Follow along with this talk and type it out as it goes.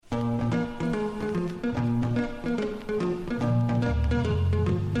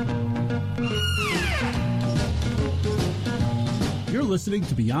listening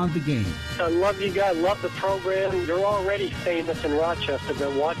to Beyond the Game. I love you guys. Love the program. You're already famous in Rochester,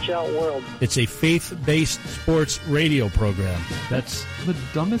 but watch out, world. It's a faith-based sports radio program. That's the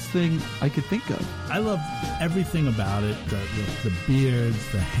dumbest thing I could think of. I love everything about it. The beards,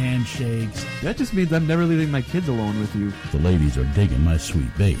 the handshakes. That just means I'm never leaving my kids alone with you. The ladies are digging my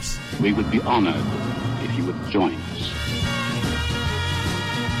sweet bass. We would be honored if you would join us.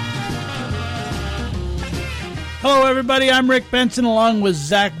 Hello, everybody. I'm Rick Benson along with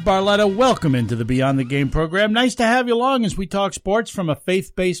Zach Barletta. Welcome into the Beyond the Game program. Nice to have you along as we talk sports from a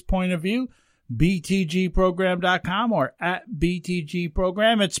faith-based point of view. BTGprogram.com or at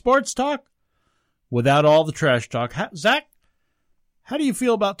BTGprogram. It's sports talk without all the trash talk. Zach, how do you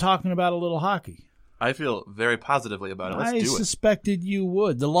feel about talking about a little hockey? I feel very positively about it. Let's do it. I suspected you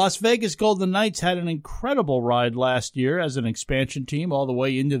would. The Las Vegas Golden Knights had an incredible ride last year as an expansion team all the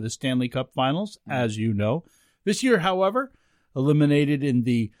way into the Stanley Cup Finals, as you know. This year, however, eliminated in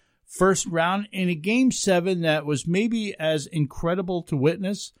the first round in a Game 7 that was maybe as incredible to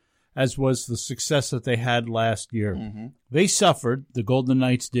witness as was the success that they had last year. Mm-hmm. They suffered, the Golden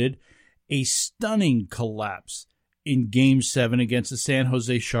Knights did, a stunning collapse in Game 7 against the San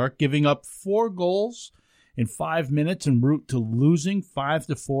Jose Sharks, giving up 4 goals in 5 minutes en route to losing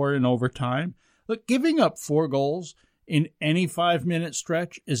 5-4 in overtime. Look, giving up 4 goals in any 5-minute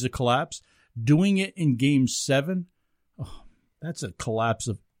stretch is a collapse. Doing it in Game 7, that's a collapse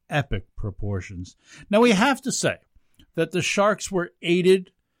of epic proportions. Now, we have to say that the Sharks were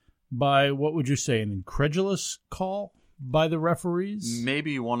aided by, what would you say, an incredulous call by the referees?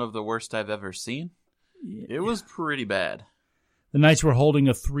 Maybe one of the worst I've ever seen. Yeah. It was pretty bad. The Knights were holding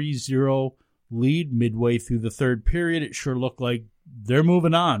a 3-0 lead midway through the third period. It sure looked like they're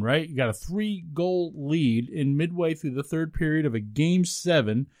moving on, right? You got a 3-goal lead in midway through the third period of a Game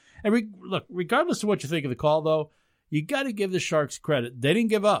 7. And look, regardless of what you think of the call, though, you got to give the Sharks credit. They didn't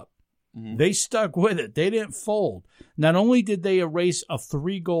give up. Mm-hmm. They stuck with it. They didn't fold. Not only did they erase a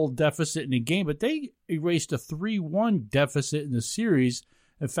 3-goal deficit in a game, but they erased a 3-1 deficit in the series.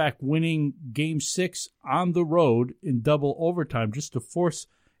 In fact, winning Game 6 on the road in double overtime just to force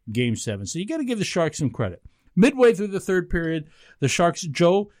Game 7. So you got to give the Sharks some credit. Midway through the third period, the Sharks'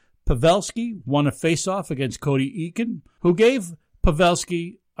 Joe Pavelski won a faceoff against Cody Eakin, who gave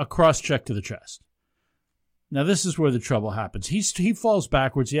Pavelski a cross-check to the chest. Now, this is where the trouble happens. He falls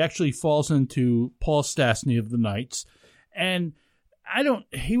backwards. He actually falls into Paul Stastny of the Knights. And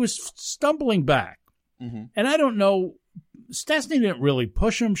he was stumbling back. Mm-hmm. And I don't know, Stastny didn't really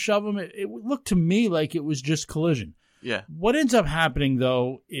push him, shove him. It looked to me like it was just collision. Yeah. What ends up happening,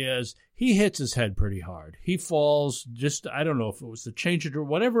 though, is he hits his head pretty hard. He falls I don't know if it was the change or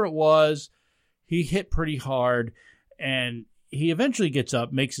whatever it was. He hit pretty hard, and he eventually gets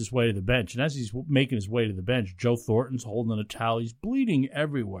up, makes his way to the bench. And as he's making his way to the bench, Joe Thornton's holding a towel. He's bleeding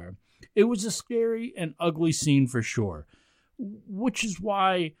everywhere. It was a scary and ugly scene for sure, which is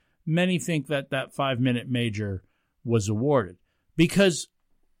why many think that 5-minute major was awarded. Because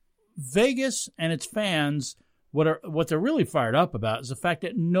Vegas and its fans, what they're really fired up about is the fact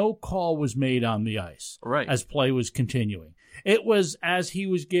that no call was made on the ice as play was continuing. It was as he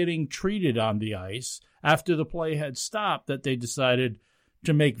was getting treated on the ice after the play had stopped that they decided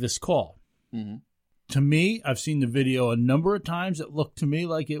to make this call. Mm-hmm. To me, I've seen the video a number of times. It looked to me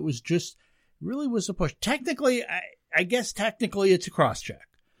like it was really was a push. Technically, I guess technically it's a cross-check.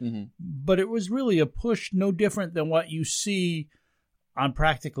 Mm-hmm. But it was really a push no different than what you see on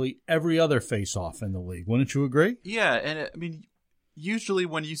practically every other face-off in the league. Wouldn't you agree? Yeah, and usually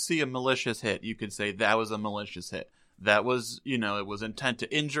when you see a malicious hit, you could say that was a malicious hit. That was, it was intent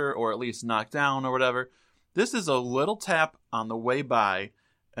to injure or at least knock down or whatever. This is a little tap on the way by,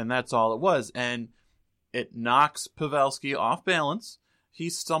 and that's all it was. And it knocks Pavelski off balance.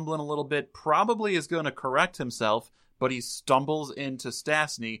 He's stumbling a little bit, probably is going to correct himself, but he stumbles into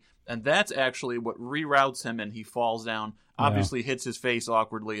Stastny, and that's actually what reroutes him, and he falls down. Obviously hits his face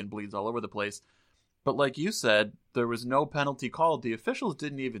awkwardly and bleeds all over the place. But like you said, there was no penalty called. The officials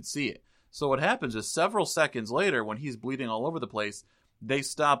didn't even see it. So what happens is several seconds later, when he's bleeding all over the place, they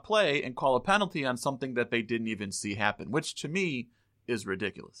stop play and call a penalty on something that they didn't even see happen, which to me is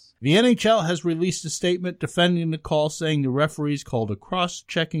ridiculous. The NHL has released a statement defending the call, saying the referees called a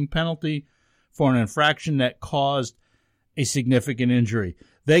cross-checking penalty for an infraction that caused a significant injury.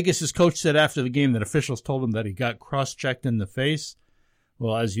 Vegas' coach said after the game that officials told him that he got cross-checked in the face.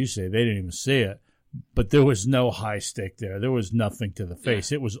 Well, as you say, they didn't even see it. But there was no high stick there. There was nothing to the face.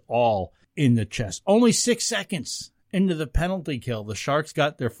 Yeah. It was all in the chest. Only 6 seconds into the penalty kill, the Sharks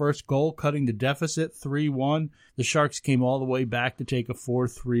got their first goal, cutting the deficit 3-1. The Sharks came all the way back to take a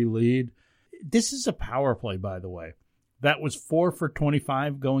 4-3 lead. This is a power play, by the way. that was 4 for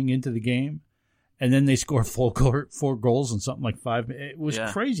 25 going into the game. And then they scored 4 goals in something like 5. It was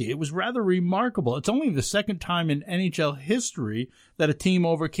crazy. It was rather remarkable. It's only the second time in NHL history that a team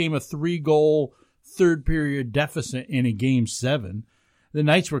overcame a 3-goal third-period deficit in a Game 7. The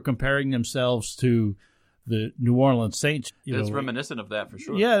Knights were comparing themselves to the New Orleans Saints. It's reminiscent of that for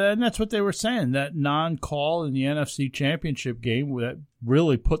sure. Yeah, and that's what they were saying. That non-call in the NFC Championship game that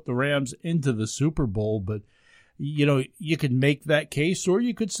really put the Rams into the Super Bowl. But, you could make that case, or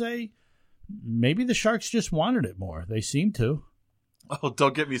you could say, maybe the Sharks just wanted it more. They seem to. Oh,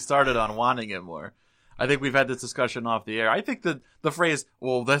 don't get me started on wanting it more. I think we've had this discussion off the air. I think the phrase,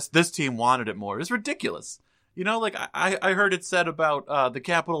 well, this team wanted it more, is ridiculous. I heard it said about the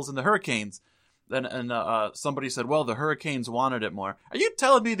Capitals and the Hurricanes. And somebody said, well, the Hurricanes wanted it more. Are you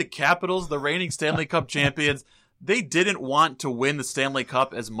telling me the Capitals, the reigning Stanley Cup champions, they didn't want to win the Stanley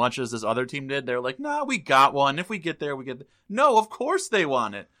Cup as much as this other team did? They're like, nah, we got one. If we get there, we get there. No, of course they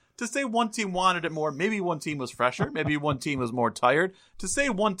want it. To say one team wanted it more, maybe one team was fresher, maybe one team was more tired. To say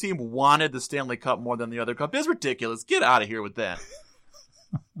one team wanted the Stanley Cup more than the other cup is ridiculous. Get out of here with that.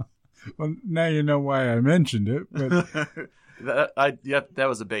 Well, now you know why I mentioned it. But that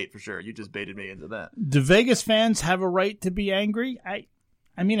was a bait for sure. You just baited me into that. Do Vegas fans have a right to be angry?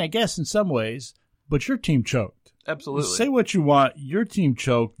 I mean, I guess in some ways, but your team choked. Absolutely. Say what you want. Your team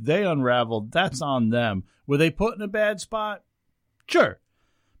choked. They unraveled. That's on them. Were they put in a bad spot? Sure.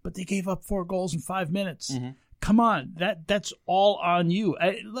 But they gave up 4 goals in 5 minutes. Mm-hmm. Come on, that's all on you.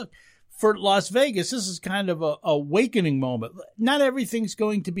 Look, for Las Vegas, this is kind of a awakening moment. Not everything's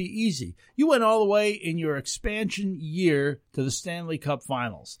going to be easy. You went all the way in your expansion year to the Stanley Cup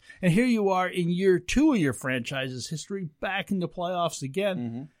Finals. And here you are in year 2 of your franchise's history, back in the playoffs again.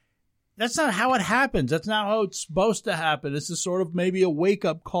 Mm-hmm. That's not how it happens. That's not how it's supposed to happen. This is sort of maybe a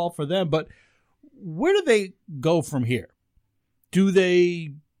wake-up call for them. But where do they go from here? Do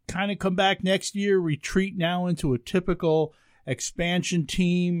they kind of come back next year, retreat now into a typical expansion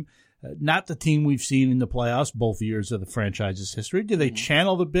team, not the team we've seen in the playoffs both years of the franchise's history? Do they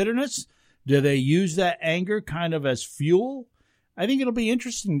channel the bitterness? Do they use that anger kind of as fuel? I think it'll be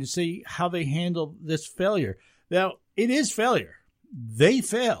interesting to see how they handle this failure. Now, it is failure. They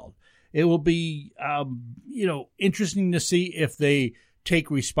failed. It will be, interesting to see if they take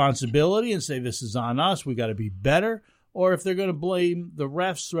responsibility and say, this is on us, we got to be better, or if they're going to blame the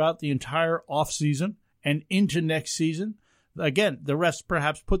refs throughout the entire offseason and into next season. Again, the refs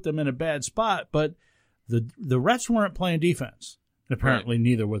perhaps put them in a bad spot, but the refs weren't playing defense. Apparently, right.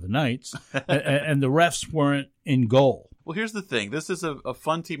 Neither were the Knights, and the refs weren't in goal. Well, here's the thing. This is a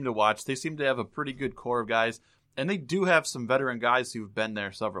fun team to watch. They seem to have a pretty good core of guys, and they do have some veteran guys who've been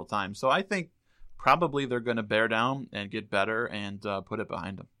there several times. So I think probably they're going to bear down and get better and put it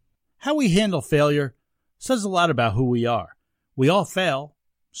behind them. How we handle failure says a lot about who we are. We all fail,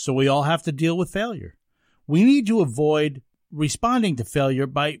 so we all have to deal with failure. We need to avoid responding to failure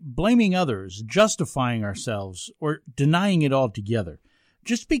by blaming others, justifying ourselves, or denying it altogether.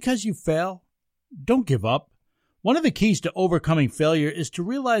 Just because you fail, don't give up. One of the keys to overcoming failure is to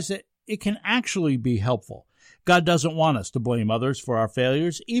realize that it can actually be helpful. God doesn't want us to blame others for our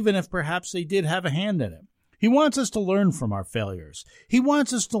failures, even if perhaps they did have a hand in it. He wants us to learn from our failures. He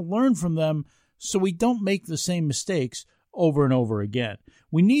wants us to learn from them so we don't make the same mistakes over and over again.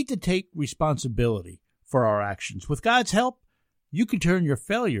 We need to take responsibility for our actions. With God's help, you can turn your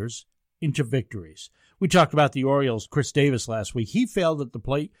failures into victories. We talked about the Orioles' Chris Davis last week. He failed at the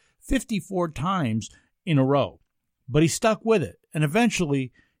plate 54 times in a row, but he stuck with it, and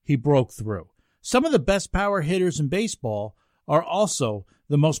eventually he broke through. Some of the best power hitters in baseball are also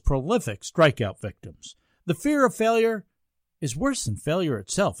the most prolific strikeout victims. The fear of failure is worse than failure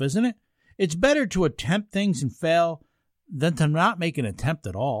itself, isn't it? It's better to attempt things and fail than to not make an attempt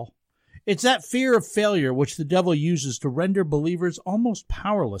at all. It's that fear of failure which the devil uses to render believers almost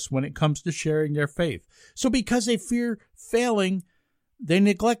powerless when it comes to sharing their faith. So because they fear failing, they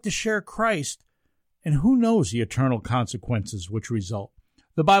neglect to share Christ, and who knows the eternal consequences which result.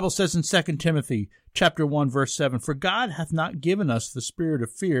 The Bible says in 2 Timothy chapter 1, verse 7, "For God hath not given us the spirit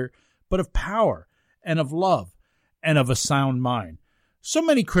of fear, but of power and of love and of a sound mind." So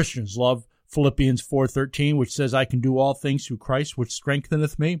many Christians love Philippians 4:13, which says, "I can do all things through Christ, which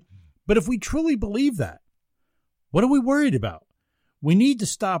strengtheneth me." But if we truly believe that, what are we worried about? We need to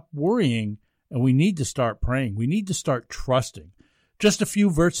stop worrying, and we need to start praying. We need to start trusting. Just a few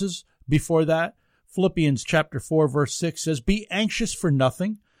verses before that, Philippians chapter 4, verse 6 says, "Be anxious for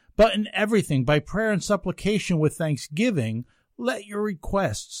nothing, but in everything, by prayer and supplication with thanksgiving, let your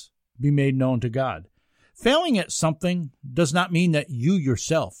requests be made known to God." Failing at something does not mean that you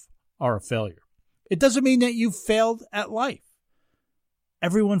yourself are a failure. It doesn't mean that you've failed at life.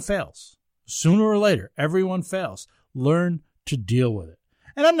 Everyone fails. Sooner or later, everyone fails. Learn to deal with it.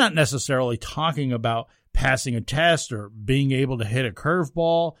 And I'm not necessarily talking about passing a test or being able to hit a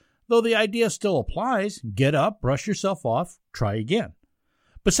curveball, though the idea still applies. Get up, brush yourself off, try again.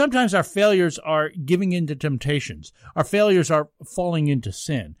 But sometimes our failures are giving in to temptations. Our failures are falling into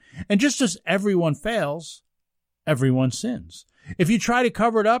sin. And just as everyone fails, everyone sins. If you try to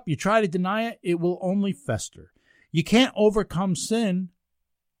cover it up, you try to deny it, it will only fester. You can't overcome sin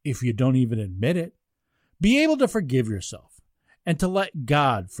if you don't even admit it. Be able to forgive yourself and to let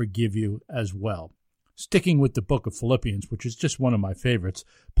God forgive you as well. Sticking with the book of Philippians, which is just one of my favorites,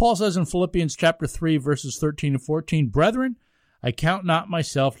 Paul says in Philippians chapter 3, verses 13 and 14, "Brethren, I count not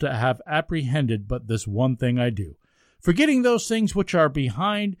myself to have apprehended, but this one thing I do, forgetting those things which are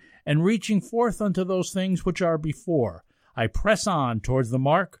behind and reaching forth unto those things which are before. I press on towards the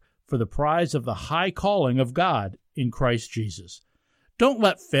mark for the prize of the high calling of God in Christ Jesus." Don't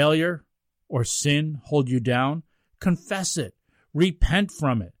let failure or sin hold you down. Confess it. Repent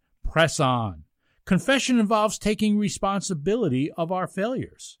from it. Press on. Confession involves taking responsibility of our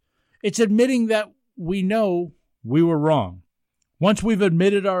failures. It's admitting that we know we were wrong. Once we've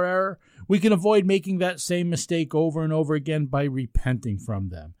admitted our error, we can avoid making that same mistake over and over again by repenting from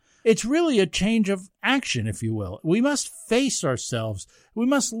them. It's really a change of action, if you will. We must face ourselves. We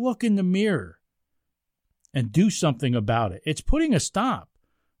must look in the mirror and do something about it. It's putting a stop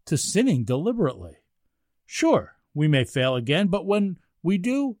to sinning deliberately. Sure, we may fail again, but when we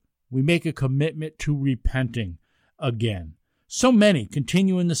do, we make a commitment to repenting again. So many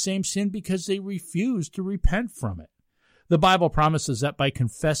continue in the same sin because they refuse to repent from it. The Bible promises that by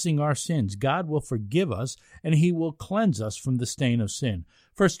confessing our sins, God will forgive us and he will cleanse us from the stain of sin.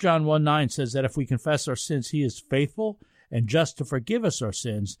 1 John 1:9 says that if we confess our sins, he is faithful and just to forgive us our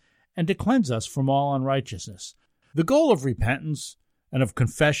sins and to cleanse us from all unrighteousness. The goal of repentance and of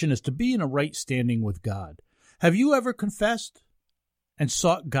confession is to be in a right standing with God. Have you ever confessed and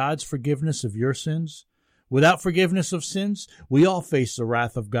sought God's forgiveness of your sins? Without forgiveness of sins, we all face the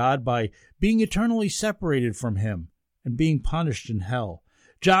wrath of God by being eternally separated from him and being punished in hell.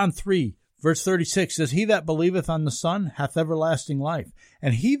 John 3, verse 36 says, "He that believeth on the Son hath everlasting life,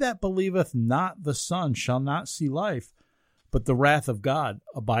 and he that believeth not the Son shall not see life, but the wrath of God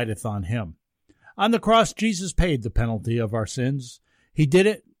abideth on him." On the cross, Jesus paid the penalty of our sins. He did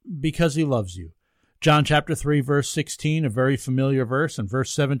it because he loves you. John chapter 3, verse 16, a very familiar verse, and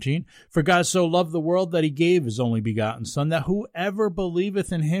verse 17, "For God so loved the world that he gave his only begotten Son, that whoever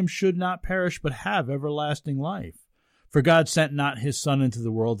believeth in him should not perish, but have everlasting life. For God sent not his Son into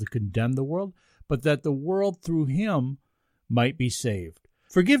the world to condemn the world, but that the world through him might be saved."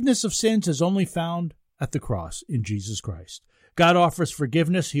 Forgiveness of sins is only found at the cross in Jesus Christ. God offers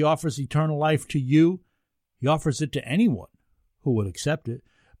forgiveness. He offers eternal life to you. He offers it to anyone who would accept it,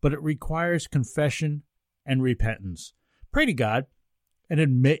 but it requires confession and repentance. Pray to God and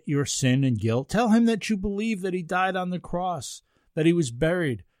admit your sin and guilt. Tell him that you believe that he died on the cross, that he was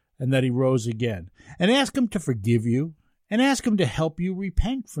buried, and that he rose again. And ask him to forgive you, and ask him to help you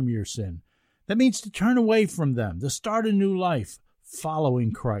repent from your sin. That means to turn away from them, to start a new life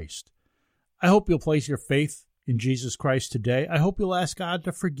following Christ. I hope you'll place your faith in Jesus Christ today. I hope you'll ask God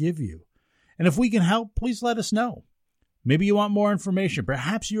to forgive you. And if we can help, please let us know. Maybe you want more information.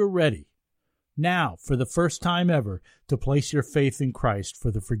 Perhaps you're ready now, for the first time ever, to place your faith in Christ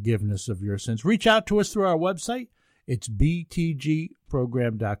for the forgiveness of your sins. Reach out to us through our website. It's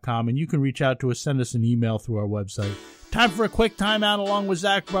btgprogram.com, and you can reach out to us, send us an email through our website. Time for a quick timeout along with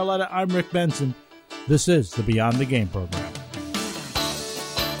Zach Barletta. I'm Rick Benson. This is the Beyond the Game program.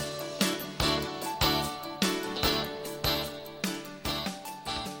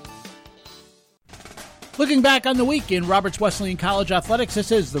 Looking back on the week in Roberts Wesleyan College athletics,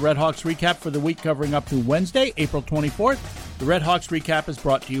 this is the Red Hawks recap for the week covering up to Wednesday, April 24th. The Red Hawks recap is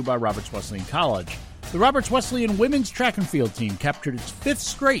brought to you by Roberts Wesleyan College. The Roberts Wesleyan women's track and field team captured its fifth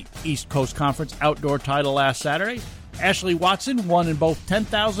straight East Coast Conference outdoor title last Saturday. Ashley Watson won in both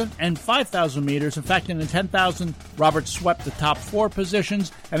 10,000 and 5,000 meters. In fact, in the 10,000, Roberts swept the top 4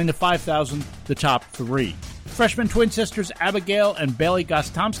 positions, and in the 5,000, the top 3. Freshman twin sisters Abigail and Bailey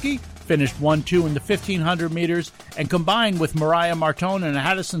Gostomski finished 1-2 in the 1,500 meters, and combined with Mariah Martone and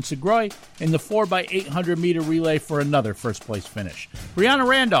Addison Segroy in the 4x800 meter relay for another first-place finish. Brianna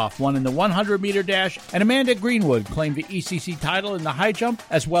Randolph won in the 100-meter dash, and Amanda Greenwood claimed the ECC title in the high jump,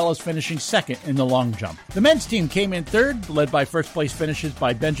 as well as finishing second in the long jump. The men's team came in third, led by first-place finishes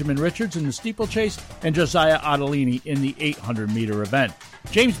by Benjamin Richards in the steeplechase and Josiah Ottolini in the 800-meter event.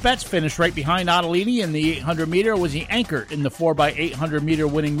 James Betts finished right behind Ottolini in the 800-meter, was the anchor in the 4x800-meter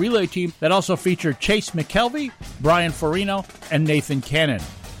winning relay team that also featured Chase McKelvey, Brian Farino, and Nathan Cannon.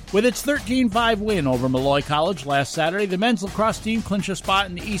 With its 13-5 win over Malloy College last Saturday, the men's lacrosse team clinched a spot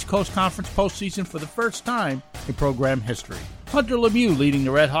in the East Coast Conference postseason for the first time in program history. Hunter Lemieux leading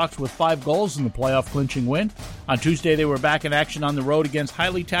the Redhawks with 5 goals in the playoff-clinching win. On Tuesday, they were back in action on the road against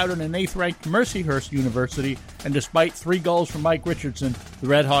highly touted and 8th-ranked Mercyhurst University, and despite 3 goals from Mike Richardson, the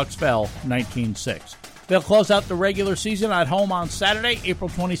Redhawks fell 19-6. They'll close out the regular season at home on Saturday, April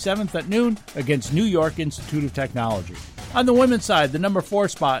 27th at noon against New York Institute of Technology. On the women's side, the number 4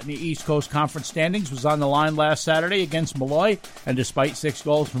 spot in the East Coast Conference standings was on the line last Saturday against Malloy, and despite 6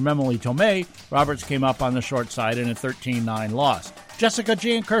 goals from Emily Tomei, Roberts came up on the short side in a 13-9 loss. Jessica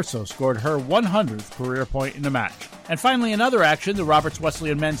Giancurso scored her 100th career point in the match. And finally, in other action, the Roberts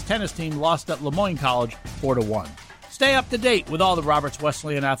Wesleyan men's tennis team lost at Lemoyne College 4-1. Stay up to date with all the Roberts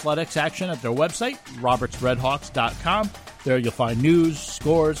Wesleyan athletics action at their website, robertsredhawks.com. There you'll find news,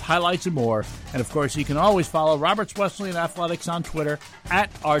 scores, highlights, and more. And, of course, you can always follow Roberts Wesleyan Athletics on Twitter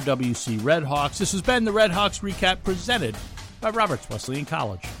at RWC Redhawks. This has been the Redhawks Recap presented by Roberts Wesleyan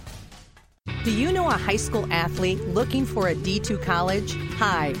College. Do you know a high school athlete looking for a D2 college?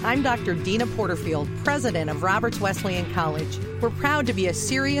 Hi, I'm Dr. Dina Porterfield, president of Roberts Wesleyan College. We're proud to be a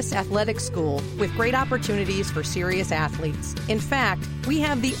serious athletic school with great opportunities for serious athletes. In fact, we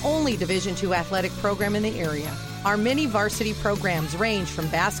have the only Division II athletic program in the area. Our many varsity programs range from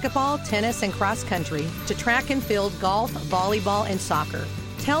basketball, tennis, and cross country to track and field, golf, volleyball, and soccer.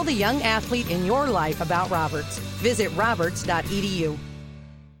 Tell the young athlete in your life about Roberts. Visit roberts.edu.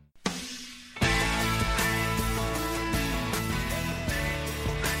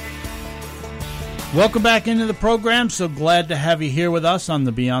 Welcome back into the program. So glad to have you here with us on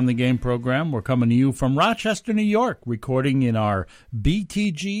the Beyond the Game program. We're coming to you from Rochester, New York, recording in our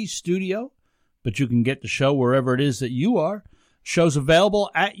BTG studio. But you can get the show wherever it is that you are. Show's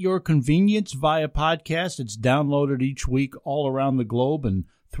available at your convenience via podcast. It's downloaded each week all around the globe and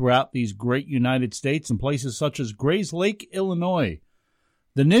throughout these great United States and places such as Grays Lake, Illinois.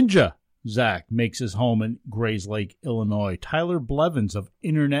 The Ninja, Zach, makes his home in Grays Lake, Illinois. Tyler Blevins of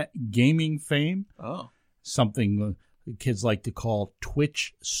internet gaming fame. Oh. Something kids like to call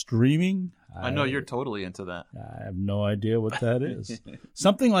Twitch streaming. I know you're totally into that. I have no idea what that is.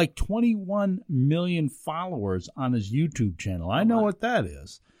 Something like 21 million followers on his YouTube channel. I know what that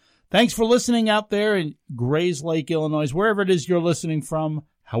is. Thanks for listening out there in Grays Lake, Illinois, wherever it is you're listening from,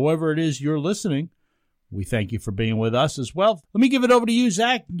 however it is you're listening. We thank you for being with us as well. Let me give it over to you,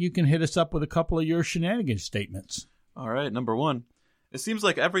 Zach. You can hit us up with a couple of your shenanigans statements. All right, number 1. It seems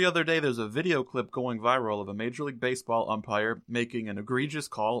like every other day there's a video clip going viral of a Major League Baseball umpire making an egregious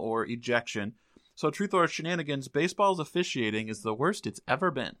call or ejection. So, truth or shenanigans, baseball's officiating is the worst it's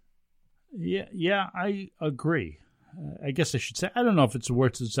ever been. Yeah, I agree. I guess I should say, I don't know if it's the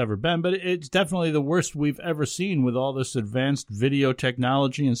worst it's ever been, but it's definitely the worst we've ever seen with all this advanced video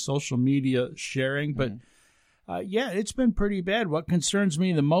technology and social media sharing. But, yeah, it's been pretty bad. What concerns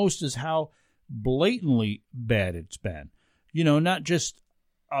me the most is how blatantly bad it's been. You know, not just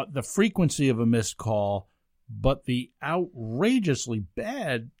the frequency of a missed call, but the outrageously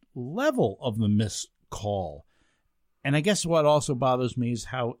bad level of the missed call. And I guess what also bothers me is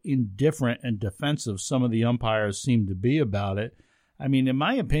how indifferent and defensive some of the umpires seem to be about it. I mean, in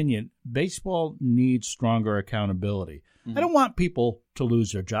my opinion, baseball needs stronger accountability. Mm-hmm. I don't want people to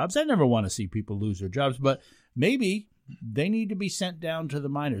lose their jobs. I never want to see people lose their jobs, but maybe they need to be sent down to the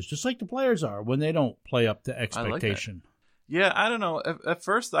minors, just like the players are when they don't play up to expectation. Yeah, I don't know. At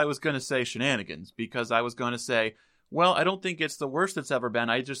first, I was going to say shenanigans because I was going to say, well, I don't think it's the worst it's ever been.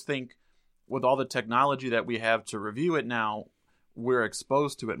 I just think with all the technology that we have to review it now, we're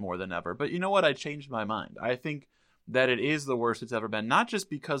exposed to it more than ever. But you know what? I changed my mind. I think that it is the worst it's ever been, not just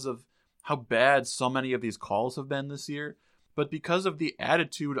because of how bad so many of these calls have been this year, but because of the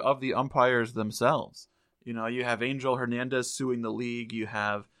attitude of the umpires themselves. You know, you have Angel Hernandez suing the league. You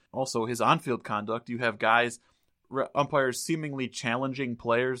have also his on-field conduct. You have umpires seemingly challenging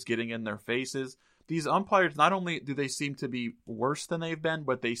players, getting in their faces. These umpires, not only do they seem to be worse than they've been,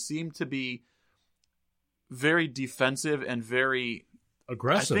 but they seem to be very defensive and very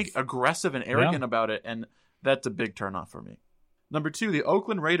aggressive. I think aggressive and arrogant about it, and that's a big turnoff for me. Number 2, the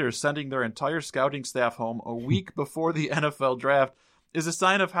Oakland Raiders sending their entire scouting staff home a week before the NFL draft is a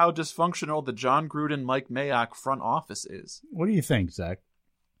sign of how dysfunctional the John Gruden, Mike Mayock front office is. What do you think, Zach?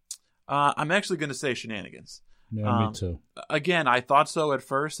 I'm actually going to say shenanigans. Yeah, me too. Again, I thought so at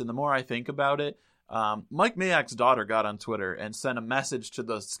first, and the more I think about it, Mike Mayock's daughter got on Twitter and sent a message to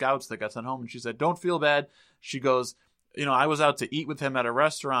the scouts that got sent home, and she said, "Don't feel bad." She goes, I was out to eat with him at a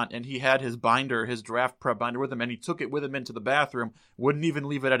restaurant, and he had his binder, his draft prep binder with him, and he took it with him into the bathroom, wouldn't even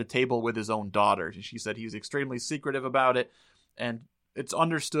leave it at a table with his own daughter. She said he's extremely secretive about it, and it's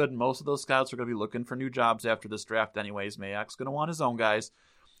understood most of those scouts are going to be looking for new jobs after this draft anyways. Mayak's going to want his own guys.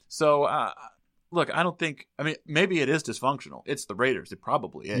 So, look, I don't think, maybe it is dysfunctional. It's the Raiders. It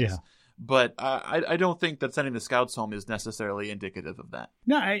probably is. Yeah. But I don't think that sending the scouts home is necessarily indicative of that.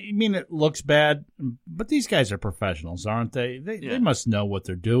 No, it looks bad, but these guys are professionals, aren't they? They must know what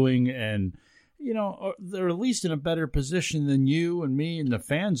they're doing, and, they're at least in a better position than you and me and the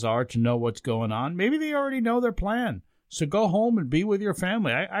fans are to know what's going on. Maybe they already know their plan. So go home and be with your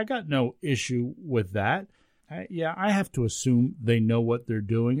family. I got no issue with that. I have to assume they know what they're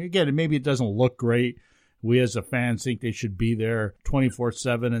doing. Again, maybe it doesn't look great. We as a fans think they should be there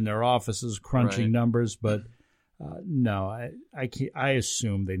 24/7 in their offices crunching numbers, but no, I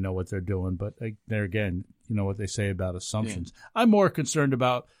assume they know what they're doing. But there again, you know what they say about assumptions. Yeah. I'm more concerned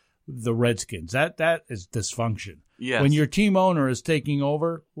about the Redskins. That is dysfunction. Yes. When your team owner is taking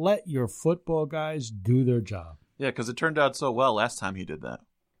over, let your football guys do their job. Yeah, because it turned out so well last time he did that.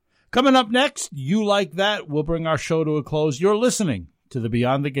 Coming up next, You Like That. We'll bring our show to a close. You're listening to the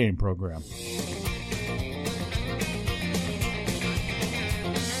Beyond the Game program.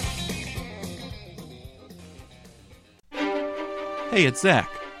 Hey, it's Zach.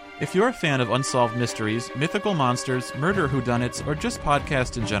 If you're a fan of unsolved mysteries, mythical monsters, murder whodunits, or just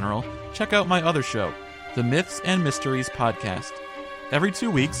podcasts in general, check out my other show, the Myths and Mysteries Podcast. Every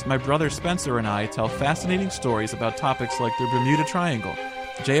 2 weeks, my brother Spencer and I tell fascinating stories about topics like the Bermuda Triangle,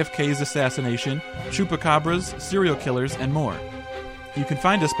 JFK's assassination, chupacabras, serial killers, and more. You can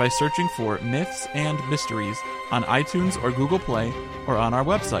find us by searching for Myths and Mysteries on iTunes or Google Play, or on our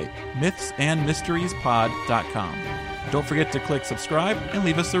website, mythsandmysteriespod.com. Don't forget to click subscribe and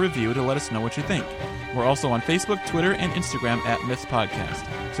leave us a review to let us know what you think. We're also on Facebook, Twitter, and Instagram at Myths Podcast.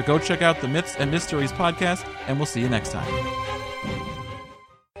 So go check out the Myths and Mysteries Podcast, and we'll see you next time.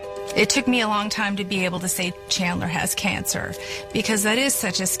 It took me a long time to be able to say Chandler has cancer, because that is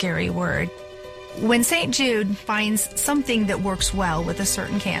such a scary word. When St. Jude finds something that works well with a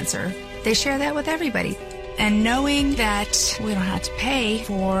certain cancer, they share that with everybody. And knowing that we don't have to pay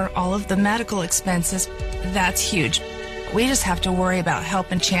for all of the medical expenses, that's huge. We just have to worry about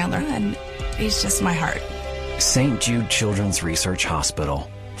helping Chandler, and he's just my heart. St. Jude Children's Research Hospital.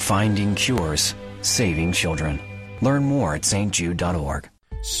 Finding cures, saving children. Learn more at stjude.org.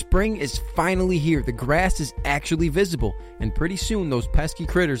 Spring is finally here. The grass is actually visible, and pretty soon those pesky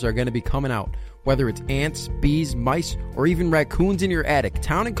critters are going to be coming out. Whether it's ants, bees, mice, or even raccoons in your attic,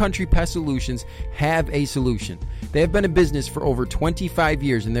 Town & Country Pest Solutions have a solution. They have been in business for over 25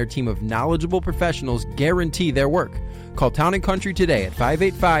 years, and their team of knowledgeable professionals guarantee their work. Call Town & Country today at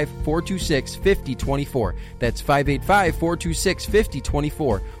 585-426-5024. That's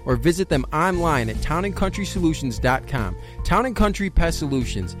 585-426-5024. Or visit them online at townandcountrysolutions.com. Town & Country Pest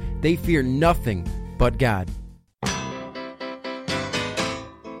Solutions. They fear nothing but God.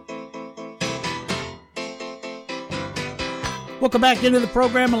 Welcome back into the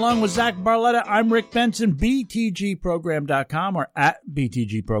program along with Zach Barletta. I'm Rick Benson, BTGprogram.com or at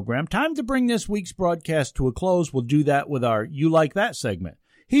BTGprogram. Time to bring this week's broadcast to a close. We'll do that with our You Like That segment.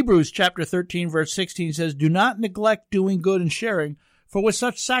 Hebrews chapter 13, verse 16 says, "Do not neglect doing good and sharing, for with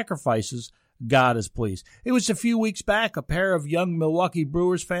such sacrifices God is pleased." It was a few weeks back, a pair of young Milwaukee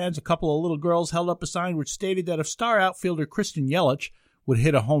Brewers fans, a couple of little girls, held up a sign which stated that if star outfielder Christian Yelich would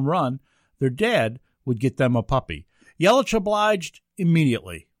hit a home run, their dad would get them a puppy. Yelich obliged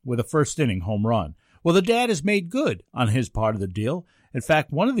immediately with a first-inning home run. Well, the dad has made good on his part of the deal. In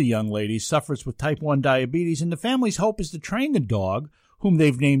fact, one of the young ladies suffers with type 1 diabetes, and the family's hope is to train the dog, whom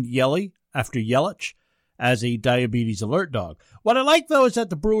they've named Yelly after Yelich, as a diabetes alert dog. What I like, though, is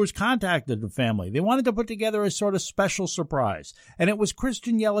that the Brewers contacted the family. They wanted to put together a sort of special surprise, and it was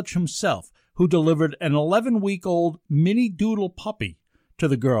Christian Yelich himself who delivered an 11-week-old mini doodle puppy to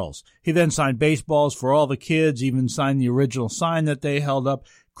the girls. He then signed baseballs for all the kids, even signed the original sign that they held up.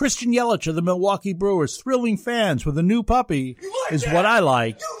 Christian Yelich of the Milwaukee Brewers, thrilling fans with a new puppy, is what I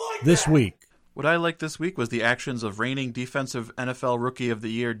like this week. What I liked this week was the actions of reigning defensive NFL Rookie of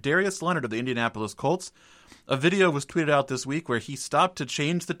the Year, Darius Leonard of the Indianapolis Colts. A video was tweeted out this week where he stopped to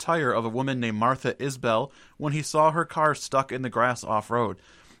change the tire of a woman named Martha Isbell when he saw her car stuck in the grass off-road.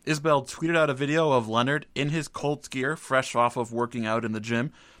 Isbell tweeted out a video of Leonard in his Colts gear, fresh off of working out in the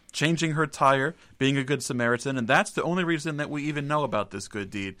gym, changing her tire, being a good Samaritan, and that's the only reason that we even know about this good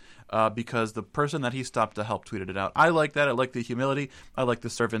deed, because the person that he stopped to help tweeted it out. I like that. I like the humility. I like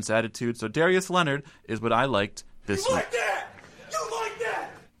the servant's attitude. So Darius Leonard is what I liked this week. You like that? You like that?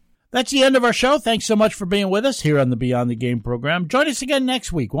 That's the end of our show. Thanks so much for being with us here on the Beyond the Game program. Join us again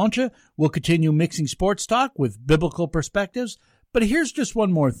next week, won't you? We'll continue mixing sports talk with biblical perspectives. But here's just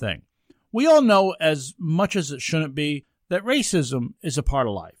one more thing. We all know, as much as it shouldn't be, that racism is a part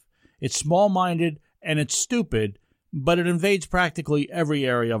of life. It's small-minded and it's stupid, but it invades practically every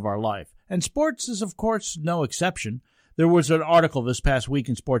area of our life. And sports is, of course, no exception. There was an article this past week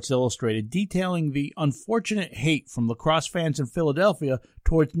in Sports Illustrated detailing the unfortunate hate from lacrosse fans in Philadelphia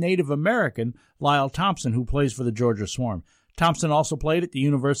towards Native American Lyle Thompson, who plays for the Georgia Swarm. Thompson also played at the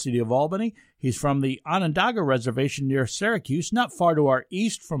University of Albany. He's from the Onondaga Reservation near Syracuse, not far to our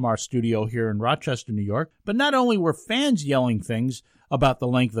east from our studio here in Rochester, New York. But not only were fans yelling things about the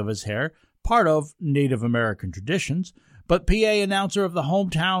length of his hair, part of Native American traditions, but PA announcer of the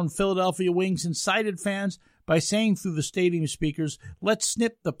hometown Philadelphia Wings incited fans by saying through the stadium speakers, "Let's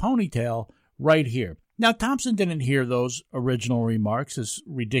snip the ponytail right here." Now, Thompson didn't hear those original remarks, as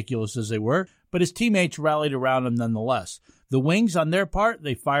ridiculous as they were, but his teammates rallied around him nonetheless. The Wings, on their part,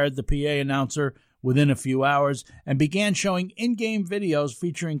 they fired the PA announcer within a few hours and began showing in-game videos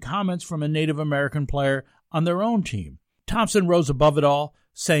featuring comments from a Native American player on their own team. Thompson rose above it all,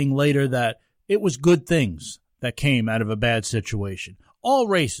 saying later that it was good things that came out of a bad situation. All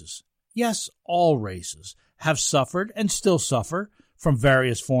races, yes, all races, have suffered and still suffer from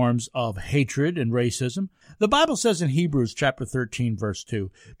various forms of hatred and racism. The Bible says in Hebrews chapter 13, verse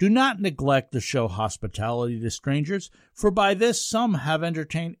 2, "Do not neglect to show hospitality to strangers, for by this some have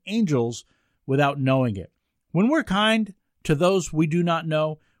entertained angels without knowing it." When we're kind to those we do not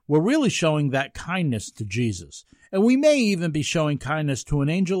know, we're really showing that kindness to Jesus. And we may even be showing kindness to an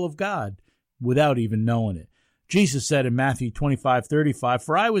angel of God without even knowing it. Jesus said in Matthew 25:35,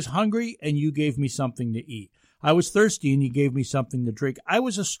 "For I was hungry, and you gave me something to eat. I was thirsty, and you gave me something to drink. I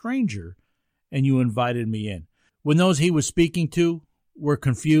was a stranger, and you invited me in." When those he was speaking to were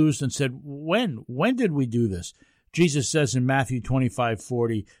confused and said, When did we do this?" Jesus says in Matthew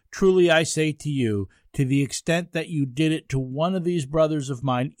 25:40, "Truly I say to you, to the extent that you did it to one of these brothers of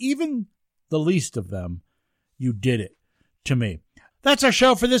mine, even the least of them, you did it to me." That's our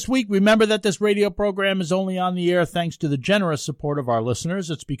show for this week. Remember that this radio program is only on the air thanks to the generous support of our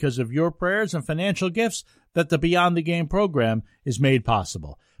listeners. It's because of your prayers and financial gifts that the Beyond the Game program is made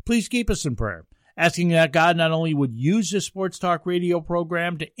possible. Please keep us in prayer, asking that God not only would use this sports talk radio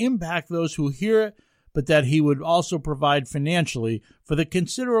program to impact those who hear it, but that he would also provide financially for the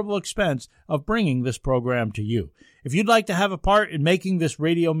considerable expense of bringing this program to you. If you'd like to have a part in making this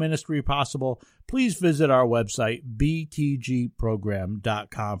radio ministry possible, please visit our website,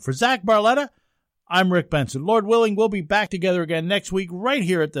 btgprogram.com. For Zach Barletta, I'm Rick Benson. Lord willing, we'll be back together again next week right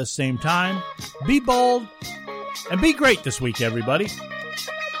here at the same time. Be bold and be great this week, everybody.